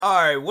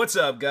Alright, what's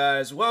up,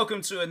 guys?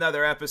 Welcome to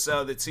another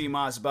episode of the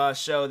T-Moss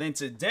Boss Show. And in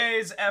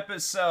today's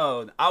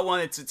episode, I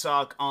wanted to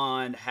talk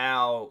on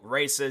how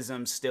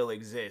racism still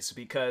exists,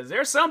 because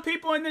there's some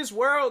people in this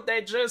world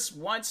that just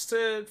wants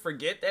to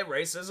forget that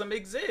racism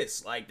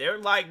exists. Like, they're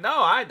like, no,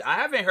 I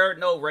haven't heard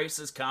no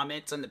racist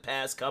comments in the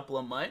past couple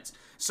of months.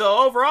 So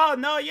overall,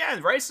 no, yeah,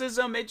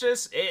 racism,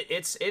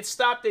 it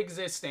stopped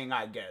existing,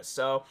 I guess.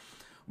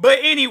 But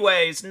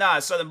anyways,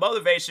 so the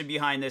motivation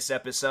behind this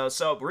episode.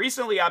 So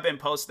recently I've been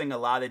posting a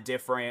lot of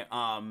different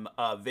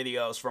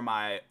videos from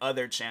my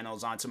other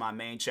channels onto my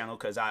main channel,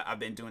 because I've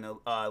been doing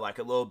like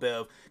a little bit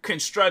of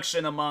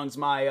construction amongst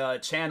my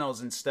channels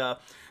and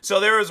stuff.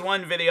 So there was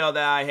one video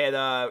that I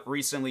had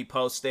recently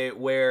posted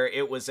where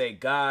it was a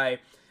guy.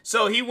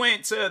 So he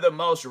went to the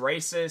most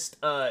racist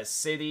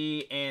city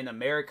in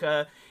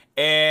America.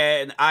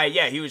 And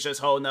he was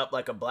just holding up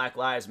like a Black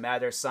Lives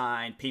Matter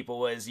sign. People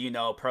was,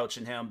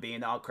 approaching him,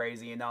 being all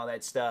crazy and all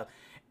that stuff.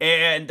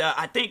 And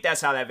I think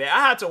that's how that video,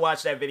 I had to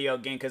watch that video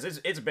again, because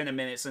it's been a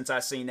minute since I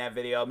seen that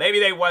video. Maybe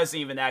they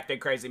wasn't even acting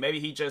crazy. Maybe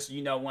he just,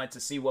 wanted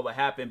to see what would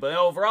happen. But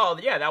overall,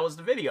 yeah, that was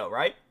the video,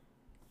 right?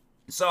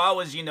 So I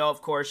was,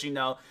 of course,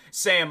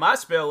 saying my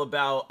spiel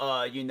about,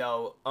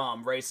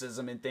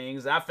 racism and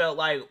things. I felt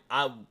like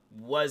I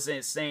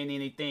wasn't saying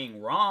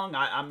anything wrong.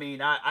 I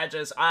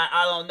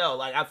don't know.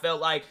 Like, I felt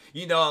like,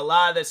 a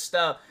lot of the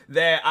stuff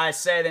that I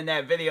said in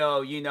that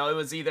video, it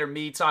was either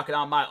me talking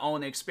on my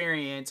own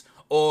experience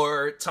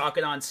or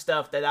talking on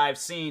stuff that I've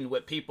seen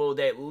with people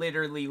that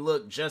literally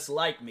look just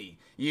like me,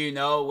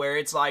 where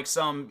it's like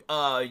some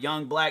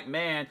young black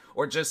man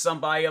or just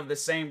somebody of the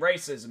same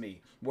race as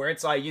me. Where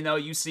it's like,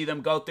 you see them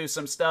go through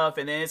some stuff,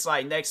 and then it's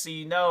like, next thing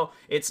you know,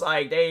 it's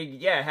like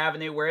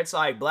having it where it's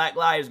like Black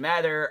Lives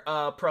Matter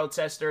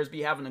protesters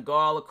be having to go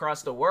all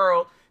across the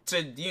world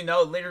to,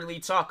 literally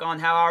talk on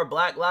how our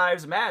Black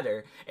Lives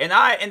Matter.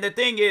 And the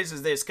thing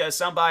is this, because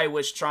somebody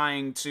was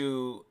trying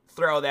to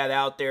throw that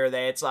out there,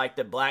 that it's like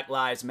the Black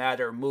Lives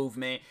Matter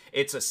movement,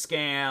 it's a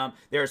scam,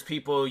 there's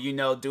people,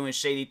 doing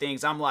shady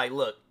things. I'm like,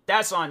 look,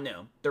 that's on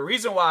them. The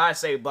reason why I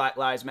say Black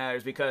Lives Matter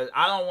is because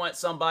I don't want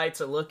somebody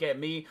to look at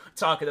me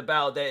talking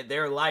about that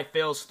their life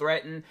feels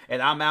threatened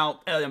and I'm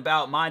out and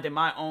about minding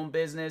my own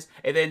business,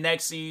 and then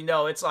next thing you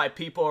know, it's like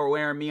people are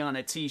wearing me on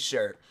a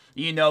t-shirt.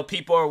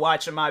 People are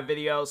watching my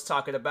videos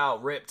talking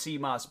about Rip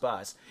T-Moss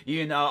Boss.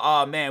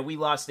 Oh man, we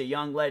lost a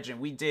young legend.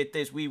 We did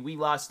this. We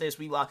lost this.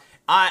 We lost.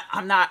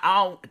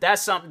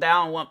 That's something that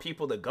I don't want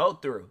people to go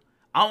through.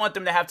 I don't want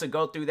them to have to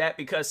go through that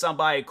because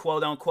somebody,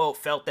 quote unquote,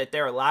 felt that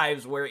their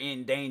lives were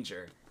in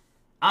danger.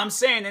 I'm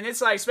saying, and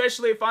it's like,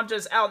 especially if I'm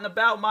just out and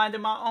about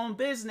minding my own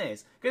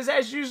business, because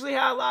that's usually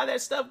how a lot of that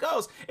stuff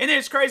goes. And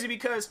it's crazy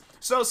because,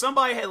 so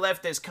somebody had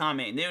left this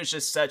comment, and it was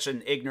just such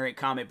an ignorant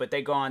comment, but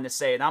they go on to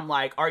say it. I'm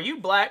like, are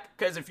you black?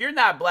 Because if you're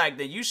not black,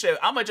 then you should,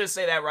 I'm going to just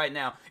say that right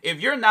now. If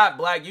you're not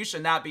black, you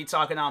should not be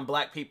talking on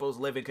black people's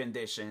living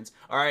conditions,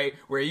 all right?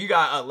 Where you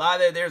got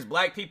there's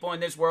black people in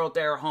this world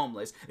that are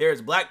homeless.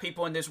 There's black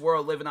people in this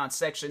world living on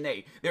Section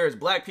 8. There's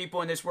black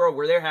people in this world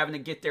where they're having to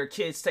get their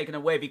kids taken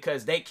away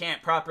because they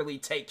can't properly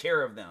take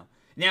care of them.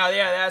 Now,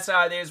 yeah, that's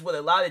how it is with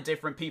a lot of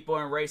different people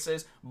and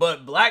races,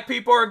 but black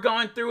people are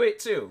going through it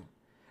too.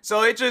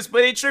 So it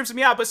trips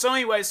me out. But so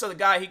anyway, so the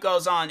guy, he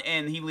goes on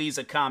and he leaves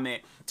a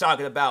comment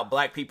talking about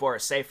black people are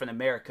safe in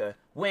America.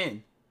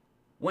 When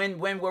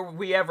were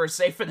we ever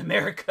safe in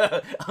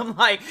America? I'm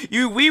like,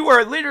 we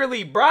were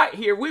literally brought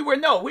here. We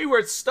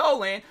were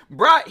stolen,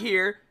 brought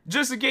here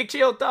just to get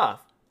killed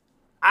off.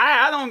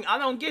 I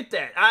don't get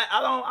that. I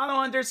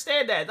don't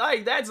understand that.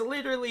 Like, that's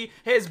literally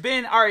has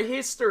been our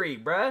history,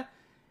 bruh.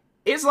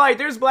 It's like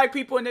there's black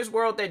people in this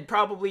world that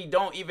probably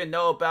don't even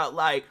know about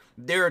like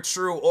their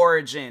true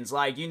origins,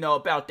 like,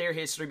 about their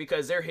history,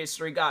 because their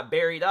history got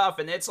buried off.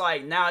 And it's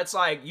like, now it's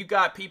like you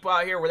got people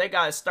out here where they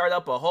got to start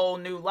up a whole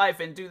new life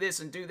and do this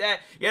and do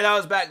that. Yeah, that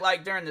was back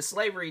like during the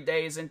slavery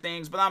days and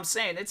things. But I'm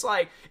saying, it's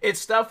like,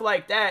 it's stuff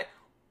like that.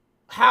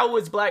 How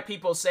was black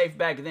people safe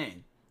back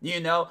then?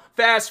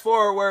 Fast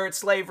forward,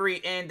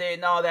 slavery ended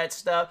and all that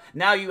stuff.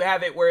 Now you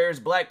have it where there's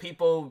black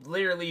people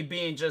literally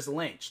being just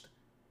lynched.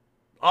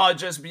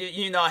 Just,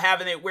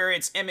 having it where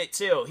it's Emmett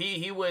Till.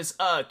 He was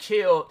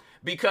killed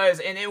because,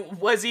 and it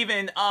was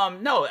even,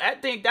 no, I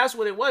think that's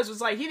what it was. It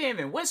was like, he didn't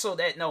even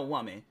whistle at no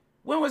woman.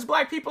 When was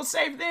black people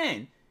safe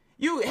then?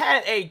 You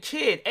had a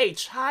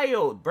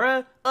child,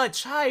 bruh, a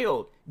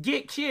child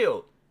get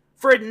killed.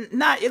 For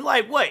not,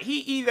 like, what?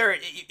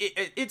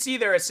 It's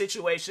either a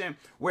situation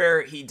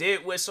where he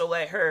did whistle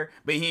at her,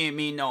 but he didn't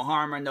mean no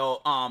harm or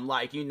no,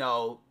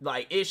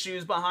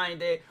 issues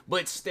behind it,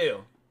 but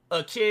still,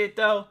 a kid,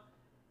 though.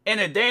 And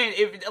a day,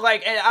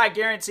 and I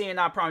guarantee and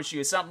I promise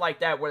you, if something like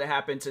that were to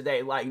happen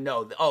today, like,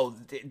 no,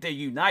 the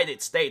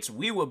United States,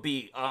 we would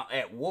be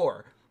at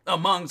war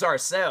amongst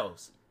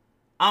ourselves.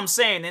 I'm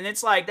saying, and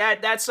it's like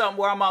that's something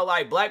where I'm all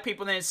like, black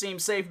people didn't seem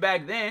safe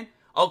back then.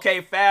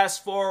 Okay,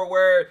 fast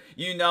forward,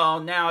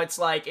 now it's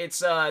like, it's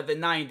the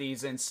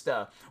 90s and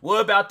stuff.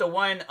 What about the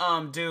one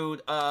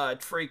dude,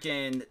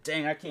 freaking,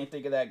 dang, I can't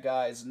think of that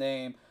guy's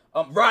name.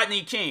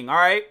 Rodney King, all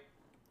right?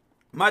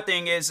 My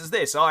thing is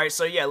this. All right,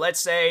 so yeah, let's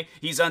say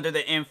he's under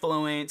the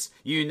influence,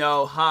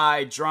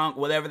 high, drunk,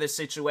 whatever the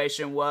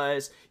situation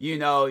was,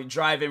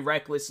 driving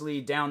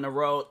recklessly down the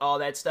road, all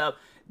that stuff.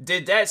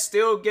 Did that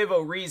still give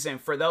a reason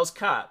for those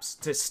cops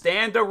to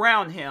stand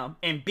around him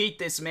and beat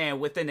this man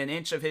within an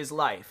inch of his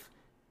life?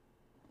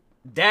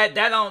 That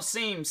don't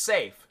seem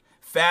safe.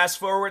 Fast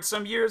forward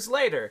some years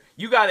later,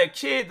 you got a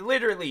kid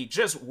literally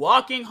just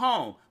walking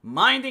home,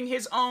 minding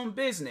his own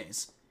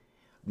business.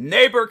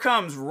 Neighbor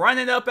comes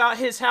running up out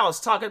his house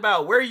talking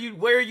about where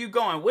are you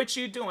going, what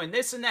you doing,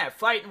 this and that,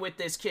 fighting with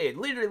this kid.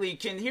 Literally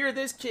can hear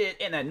this kid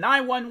in a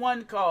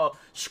 911 call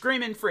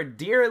screaming for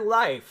dear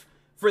life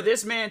for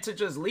this man to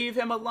just leave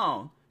him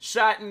alone,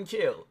 shot and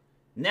killed.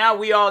 Now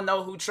we all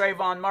know who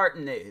Trayvon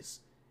Martin is.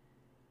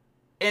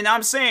 And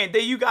I'm saying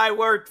that you guys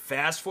worked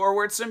fast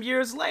forward some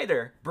years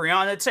later,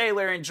 Breonna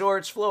Taylor and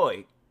George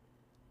Floyd.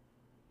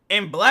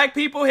 And black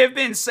people have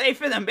been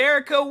safe in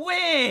America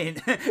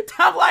when?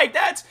 I'm like,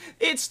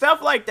 it's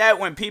stuff like that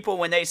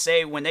when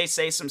they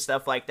say some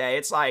stuff like that,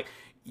 it's like,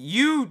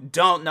 you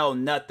don't know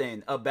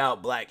nothing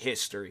about black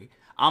history.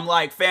 I'm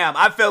like, fam,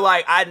 I feel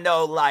like I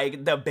know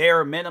like the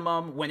bare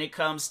minimum when it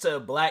comes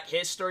to black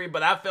history,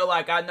 but I feel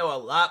like I know a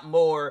lot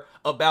more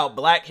about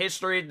black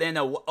history than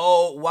a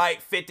old white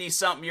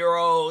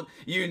 50-something-year-old,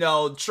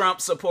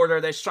 Trump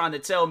supporter that's trying to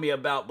tell me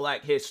about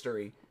black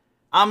history.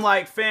 I'm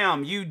like,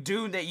 fam, you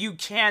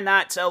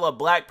cannot tell a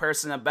black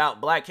person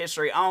about black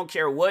history. I don't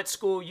care what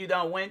school you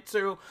done went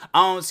to.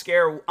 I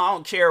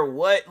don't care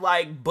what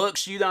like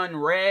books you done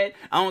read.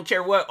 I don't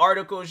care what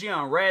articles you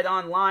done read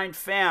online,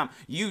 fam.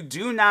 You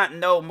do not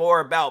know more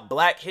about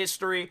black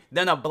history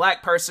than a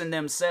black person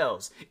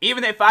themselves.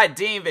 Even if I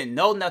didn't even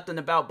know nothing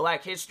about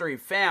black history,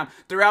 fam,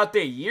 throughout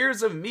the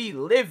years of me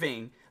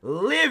living,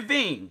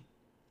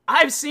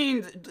 I've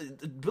seen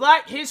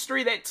black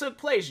history that took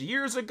place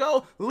years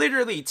ago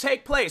literally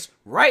take place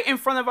right in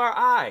front of our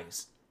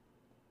eyes.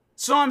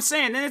 So I'm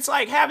saying, and it's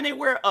like having it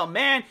where a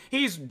man,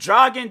 he's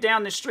jogging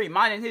down the street,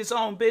 minding his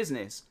own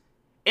business.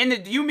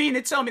 And you mean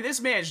to tell me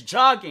this man's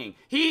jogging?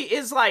 He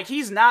is like,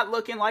 he's not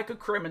looking like a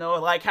criminal,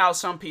 like how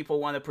some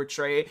people want to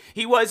portray it.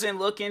 He wasn't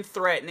looking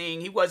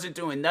threatening. He wasn't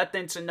doing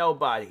nothing to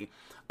nobody.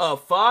 A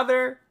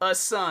father, a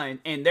son,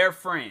 and their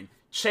friend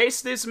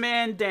chase this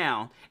man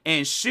down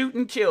and shoot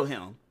and kill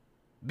him.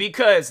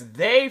 Because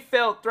they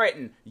felt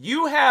threatened.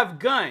 You have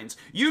guns.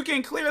 You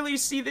can clearly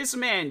see this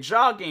man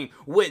jogging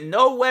with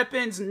no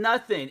weapons,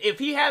 nothing. If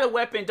he had a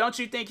weapon, don't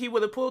you think he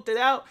would have pulled it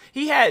out?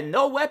 He had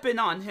no weapon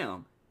on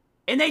him.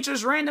 And they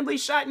just randomly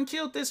shot and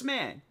killed this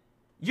man.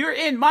 You're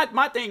in, my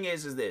thing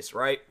is this,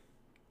 right?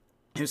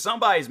 If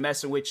somebody's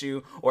messing with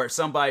you, or if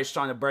somebody's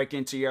trying to break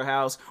into your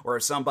house, or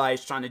if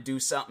somebody's trying to do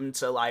something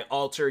to like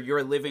alter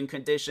your living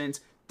conditions,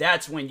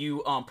 that's when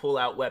you pull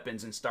out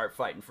weapons and start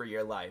fighting for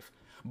your life.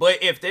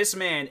 But if this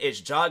man is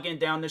jogging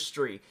down the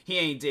street, he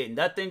ain't did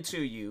nothing to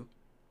you.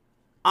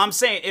 I'm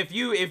saying, if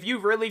you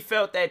really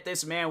felt that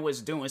this man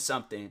was doing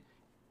something,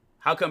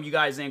 how come you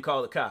guys didn't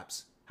call the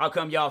cops? How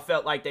come y'all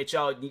felt like that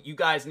you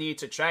guys need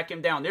to track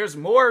him down? There's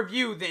more of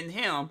you than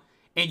him,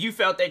 and you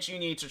felt that you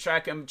need to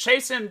track him,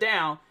 chase him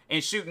down,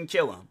 and shoot and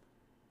kill him.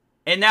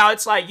 And now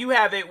it's like you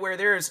have it where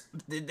there's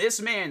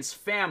this man's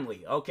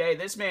family, okay?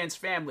 This man's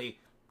family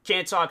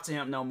can't talk to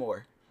him no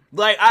more.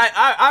 Like,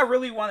 I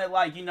really want to,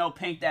 like,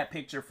 paint that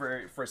picture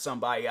for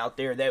somebody out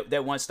there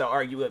that wants to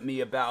argue with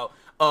me about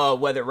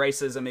whether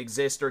racism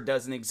exists or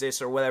doesn't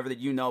exist or whatever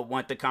that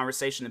want the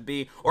conversation to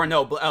be, or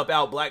no,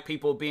 about black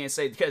people being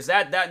safe, because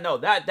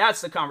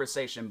that's the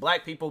conversation.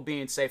 Black people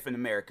being safe in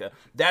America.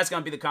 That's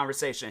going to be the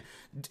conversation.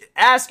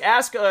 Ask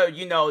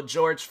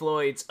George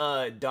Floyd's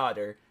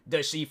daughter,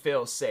 does she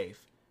feel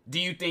safe? Do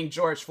you think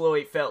George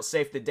Floyd felt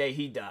safe the day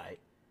he died?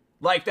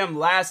 Like that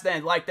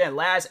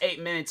last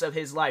 8 minutes of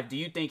his life, do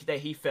you think that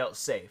he felt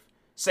safe?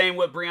 Same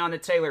with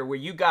Breonna Taylor, where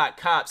you got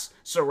cops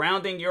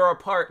surrounding your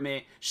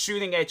apartment,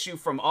 shooting at you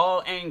from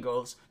all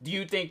angles. Do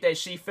you think that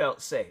she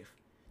felt safe?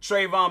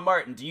 Trayvon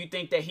Martin, do you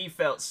think that he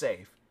felt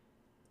safe?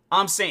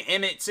 I'm saying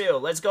Emmett Till,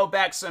 let's go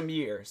back some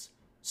years.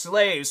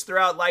 Slaves,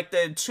 throughout like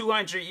the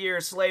 200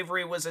 years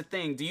slavery was a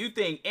thing. Do you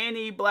think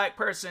any black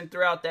person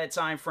throughout that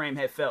time frame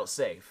had felt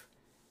safe?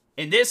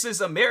 And this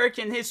is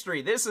American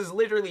history. This is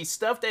literally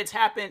stuff that's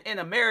happened in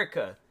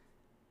America.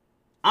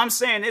 I'm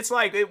saying it's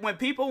like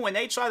when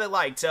they try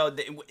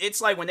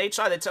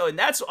to tell, and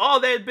that's all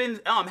that's been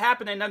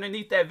happening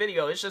underneath that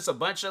video. It's just a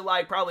bunch of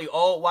like probably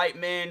old white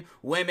men,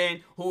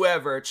 women,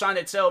 whoever, trying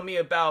to tell me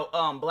about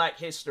black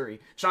history,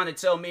 trying to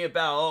tell me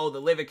about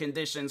the living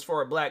conditions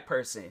for a black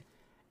person.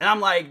 And I'm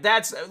like,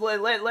 let's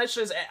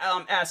just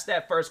ask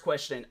that first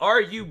question. Are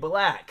you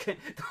black?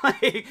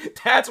 Like,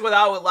 that's what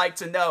I would like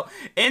to know.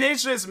 And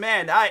it's just,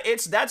 man,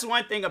 that's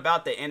one thing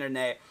about the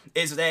internet,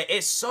 is that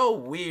it's so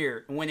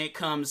weird when it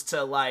comes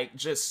to like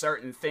just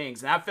certain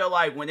things. And I feel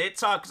like when it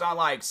talks on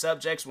like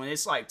subjects, when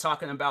it's like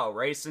talking about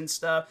race and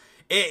stuff,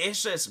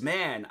 it's just,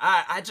 man,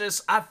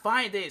 I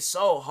find it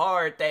so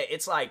hard that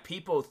it's like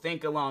people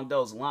think along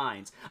those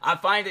lines. I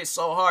find it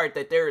so hard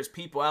that there is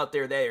people out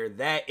there that are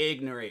that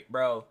ignorant,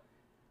 bro.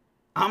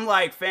 I'm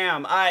like,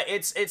 fam,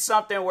 it's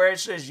something where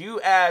it's just you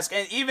ask,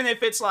 and even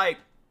if it's like,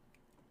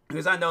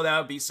 because I know that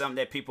would be something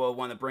that people would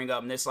want to bring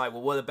up, and it's like,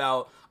 well, what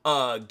about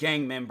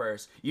gang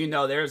members? You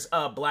know, there's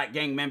black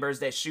gang members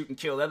that shoot and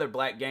kill other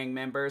black gang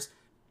members.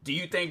 Do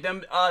you think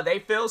them they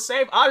feel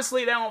safe?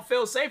 Obviously, they don't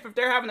feel safe if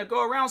they're having to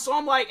go around. So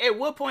I'm like, at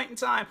what point in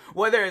time,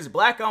 whether it's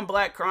black on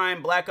black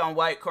crime, black on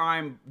white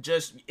crime,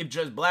 just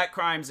black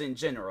crimes in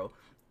general,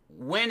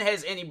 when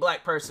has any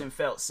black person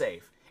felt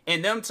safe?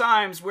 In them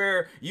times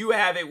where you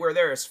have it where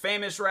there's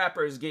famous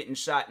rappers getting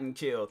shot and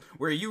killed,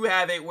 where you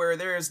have it where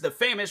there's the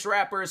famous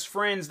rappers'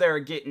 friends that are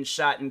getting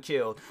shot and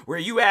killed, where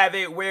you have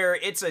it where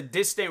it's a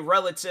distant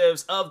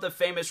relatives of the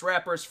famous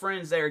rappers'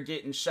 friends that are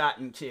getting shot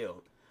and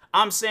killed.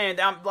 I'm saying,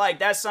 I'm like,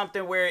 that's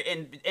something where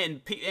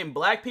in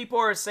black people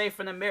are safe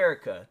in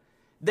America.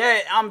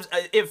 That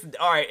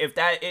if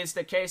that is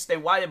the case,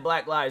 then why did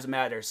Black Lives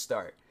Matter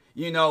start?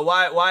 You know,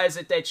 why is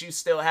it that you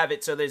still have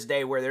it to this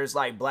day where there's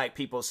like black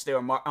people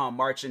still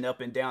marching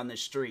up and down the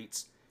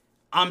streets?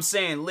 I'm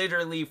saying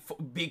literally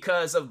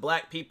because of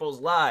black people's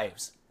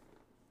lives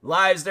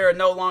that are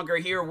no longer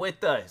here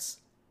with us.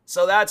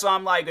 So that's why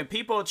I'm like, when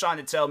people are trying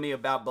to tell me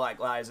about black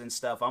lives and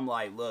stuff, I'm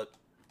like, look,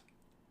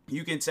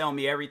 you can tell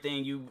me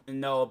everything you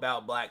know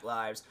about black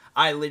lives.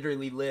 I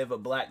literally live a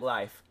black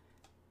life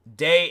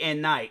day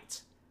and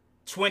night,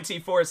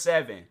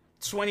 24/7.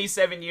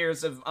 27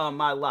 years of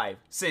my life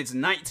since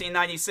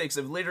 1996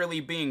 of literally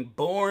being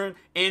born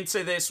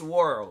into this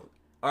world.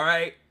 All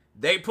right.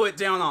 They put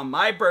down on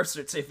my birth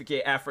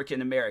certificate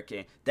African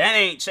American. That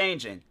ain't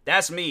changing.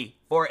 That's me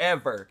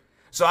forever.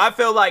 So I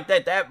feel like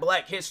that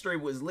black history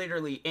was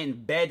literally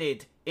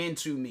embedded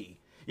into me.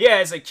 Yeah,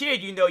 as a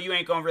kid, you know, you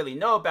ain't gonna really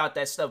know about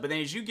that stuff. But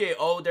then as you get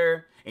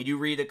older and you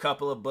read a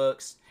couple of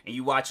books and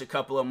you watch a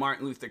couple of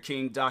Martin Luther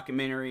King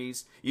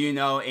documentaries, you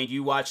know, and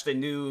you watch the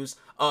news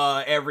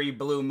every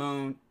blue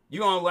moon,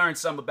 you're going to learn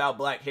something about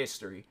black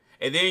history.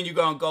 And then you're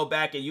going to go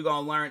back and you're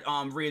going to learn,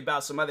 read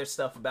about some other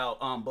stuff about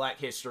black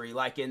history,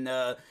 like in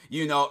the,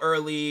 you know,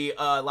 early,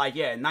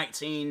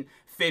 1950s,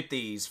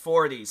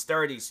 40s,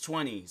 30s,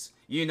 20s.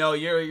 You know,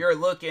 you're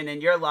looking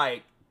and you're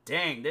like,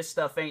 dang, this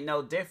stuff ain't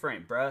no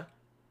different, bruh.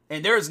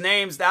 And there's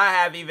names that I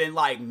have even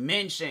like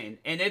mentioned,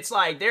 and it's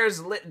like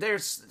there's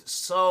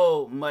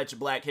so much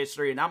black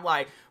history, and I'm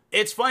like,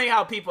 it's funny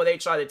how people, they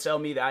try to tell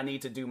me that I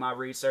need to do my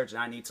research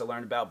and I need to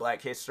learn about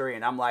black history,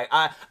 and I'm like,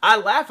 I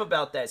laugh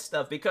about that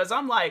stuff because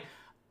I'm like,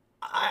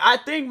 I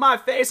think my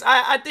face,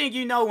 I think,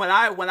 you know, when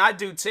I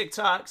do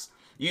TikToks,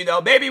 you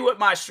know, maybe with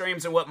my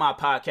streams and with my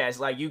podcast,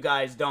 like, you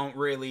guys don't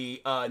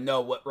really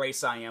know what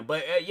race I am.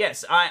 But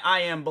yes,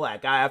 I am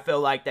black. I feel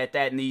like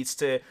that needs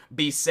to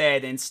be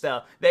said and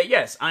stuff. That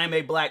yes, I am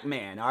a black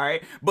man, all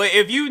right? But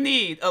if you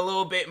need a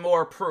little bit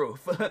more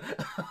proof,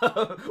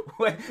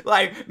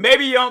 like,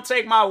 maybe you don't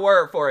take my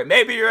word for it.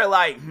 Maybe you're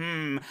like,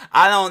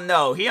 I don't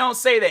know. He don't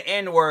say the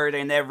N-word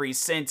in every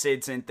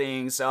sentence and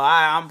things, so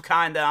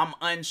I'm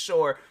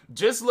unsure.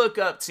 Just look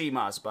up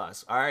T-Moss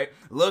Boss, all right?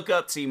 Look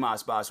up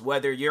T-Moss Boss,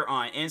 whether you're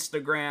on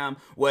Instagram,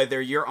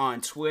 whether you're on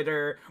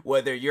Twitter,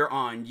 whether you're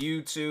on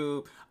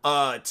YouTube,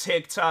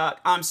 TikTok.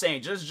 I'm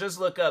saying just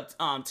look up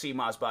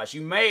T-Moss Boss.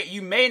 You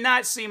may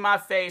not see my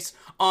face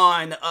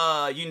on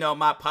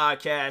my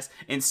podcast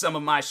and some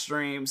of my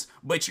streams,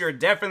 but you're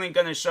definitely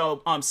gonna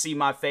see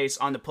my face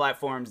on the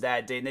platforms that I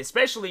did, and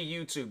especially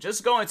YouTube.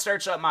 Just go and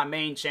search up my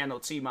main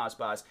channel, T-Moss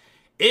Boss.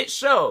 It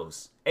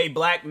shows a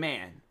black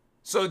man.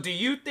 So do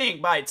you think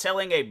by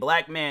telling a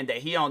black man that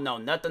he don't know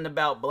nothing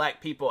about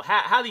black people,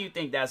 how do you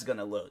think that's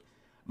gonna look?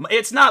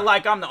 It's not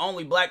like I'm the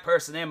only black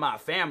person in my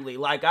family.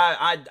 Like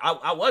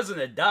I wasn't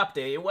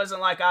adopted. It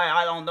wasn't like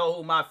I don't know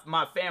who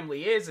my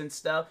family is and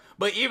stuff.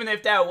 But even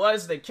if that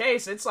was the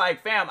case, it's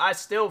like, fam, I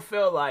still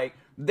feel like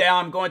that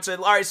I'm going to,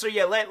 all right, so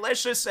yeah,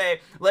 let's just say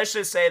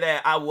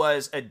that I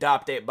was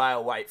adopted by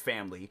a white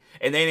family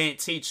and they didn't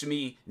teach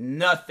me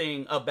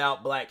nothing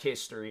about black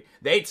history.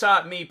 They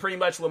taught me pretty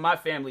much what my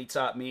family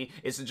taught me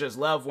is to just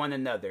love one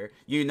another,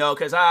 you know,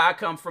 because I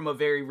come from a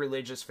very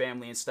religious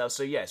family and stuff.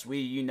 So yes,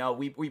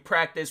 we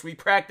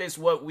practice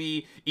what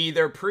we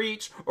either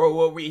preach or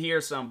what we hear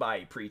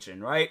somebody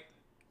preaching, right?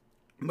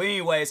 But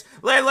anyways,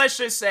 let's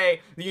just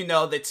say, you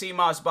know, the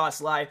T-Moss Boss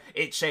life,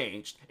 it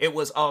changed. It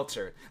was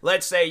altered.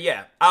 Let's say,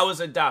 yeah, I was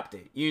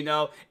adopted, you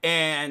know,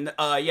 and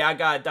I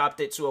got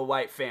adopted to a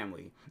white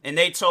family. And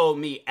they told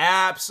me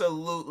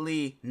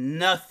absolutely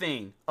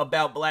nothing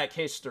about black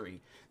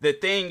history. The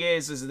thing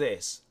is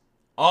this.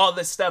 All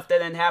the stuff that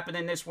didn't happen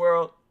in this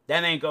world,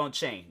 that ain't gonna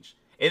change.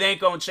 It ain't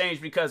gonna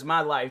change because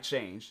my life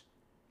changed.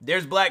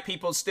 There's black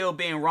people still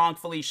being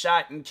wrongfully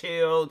shot and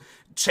killed,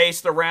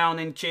 chased around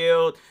and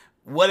killed,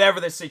 whatever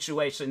the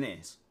situation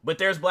is. But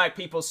there's black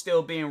people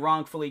still being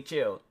wrongfully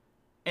killed.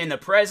 In the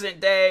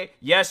present day,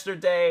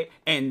 yesterday,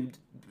 and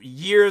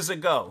years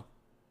ago.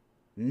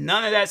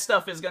 None of that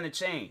stuff is going to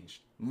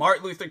change.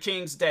 Martin Luther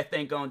King's death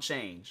ain't going to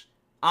change.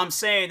 I'm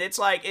saying it's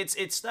like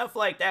it's stuff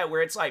like that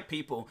where it's like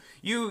people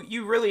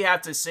you really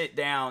have to sit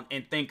down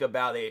and think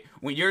about it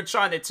when you're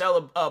trying to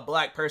tell a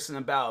black person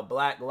about a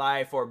black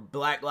life or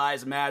Black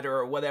Lives Matter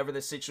or whatever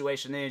the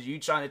situation is. You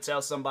trying to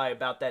tell somebody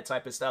about that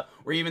type of stuff,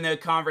 or even the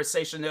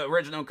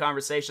original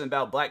conversation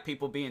about black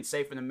people being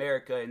safe in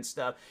America and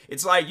stuff.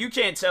 It's like you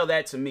can't tell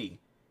that to me.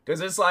 Because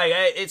it's like,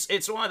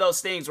 it's one of those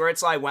things where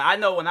it's like, when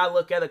I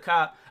look at a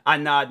cop, I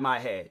nod my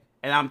head.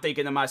 And I'm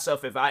thinking to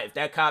myself, if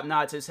that cop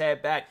nods his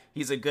head back,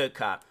 he's a good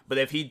cop. But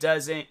if he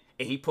doesn't,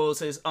 and he pulls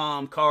his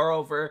car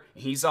over,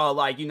 and he's all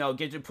like,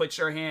 put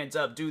your hands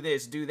up, do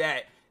this, do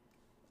that,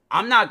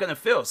 I'm not going to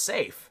feel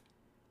safe.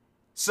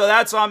 So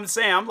that's what I'm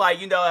saying. I'm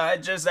like,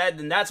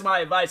 and that's my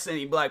advice to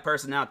any black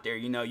person out there.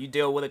 You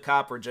deal with a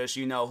cop or just,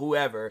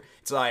 whoever.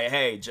 It's like,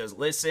 hey, just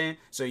listen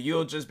so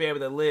you'll just be able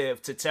to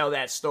live to tell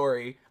that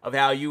story of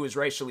how you was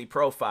racially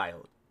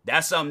profiled.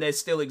 That's something that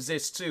still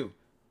exists too.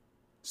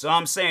 So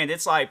I'm saying,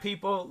 it's like,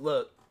 people,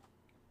 look,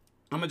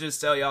 I'm going to just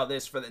tell y'all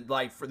this for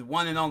the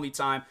one and only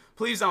time.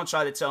 Please don't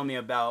try to tell me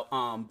about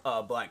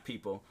black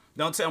people.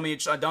 Don't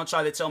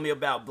try to tell me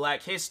about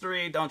black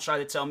history. Don't try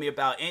to tell me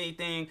about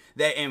anything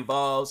that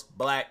involves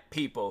black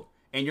people.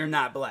 And you're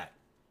not black.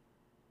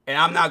 And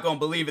I'm not going to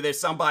believe it if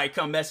somebody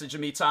come messaging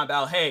me talking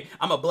about, hey,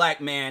 I'm a black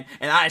man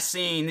and I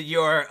seen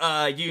your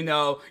heard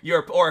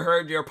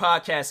your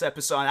podcast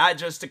episode. And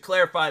to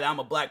clarify that I'm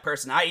a black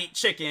person. I eat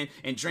chicken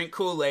and drink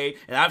Kool-Aid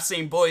and I've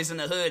seen Boys in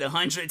the Hood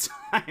 100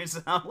 times.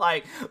 And I'm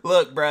like,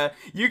 look, bruh,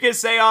 you can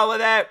say all of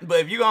that, but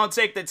if you're going to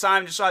take the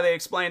time to try to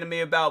explain to me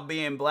about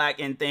being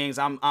black and things,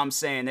 I'm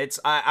saying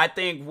I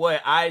think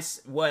what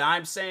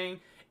I'm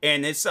saying,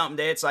 and it's something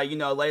that it's like,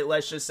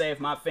 let's just say if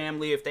my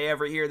family, if they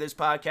ever hear this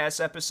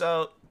podcast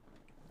episode,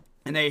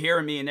 and they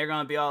hear me and they're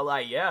going to be all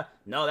like, yeah,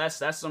 no,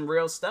 that's some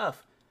real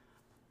stuff.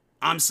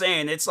 I'm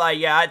saying it's like,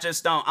 yeah, I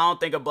don't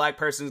think a black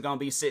person is going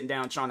to be sitting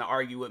down trying to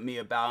argue with me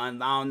about,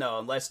 and I don't know,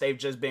 unless they've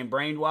just been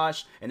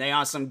brainwashed and they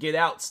on some get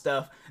out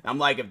stuff. I'm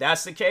like, if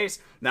that's the case,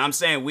 now I'm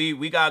saying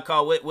we got to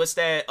call, what's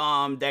that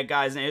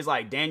guy's name? It's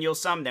like Daniel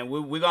something.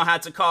 We're going to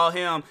have to call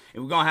him,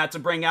 and we're going to have to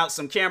bring out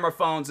some camera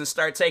phones and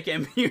start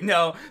taking,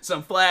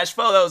 some flash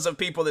photos of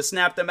people to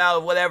snap them out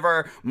of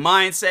whatever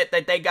mindset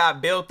that they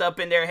got built up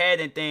in their head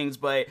and things.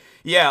 But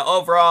yeah,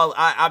 overall,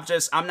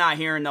 I'm not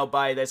hearing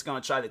nobody that's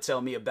going to try to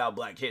tell me about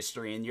black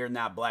history and you're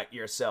not black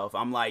yourself.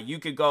 I'm like, you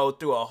could go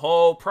through a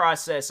whole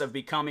process of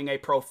becoming a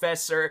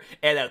professor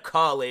at a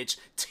college,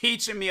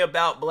 teaching me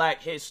about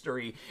black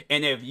history.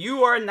 And if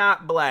you are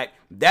not black,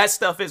 that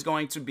stuff is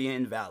going to be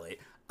invalid.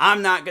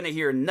 I'm not going to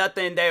hear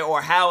nothing there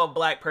or how a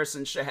black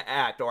person should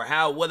act or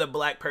what a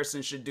black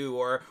person should do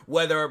or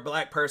whether a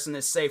black person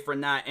is safe or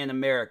not in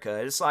America.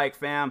 It's like,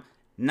 fam,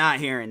 not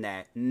hearing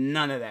that.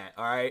 None of that.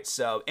 All right.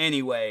 So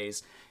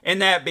anyways, and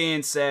that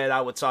being said,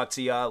 I will talk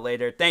to y'all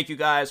later. Thank you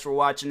guys for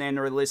watching and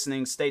or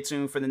listening. Stay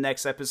tuned for the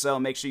next episode.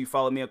 Make sure you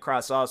follow me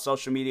across all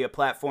social media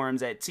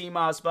platforms at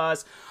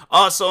TMosBoss.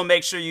 Also,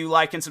 make sure you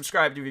like and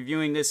subscribe if you're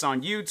viewing this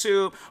on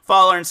YouTube.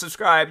 Follow and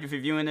subscribe if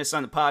you're viewing this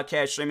on the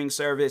podcast streaming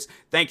service.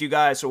 Thank you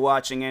guys for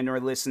watching and or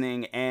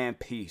listening, and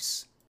peace.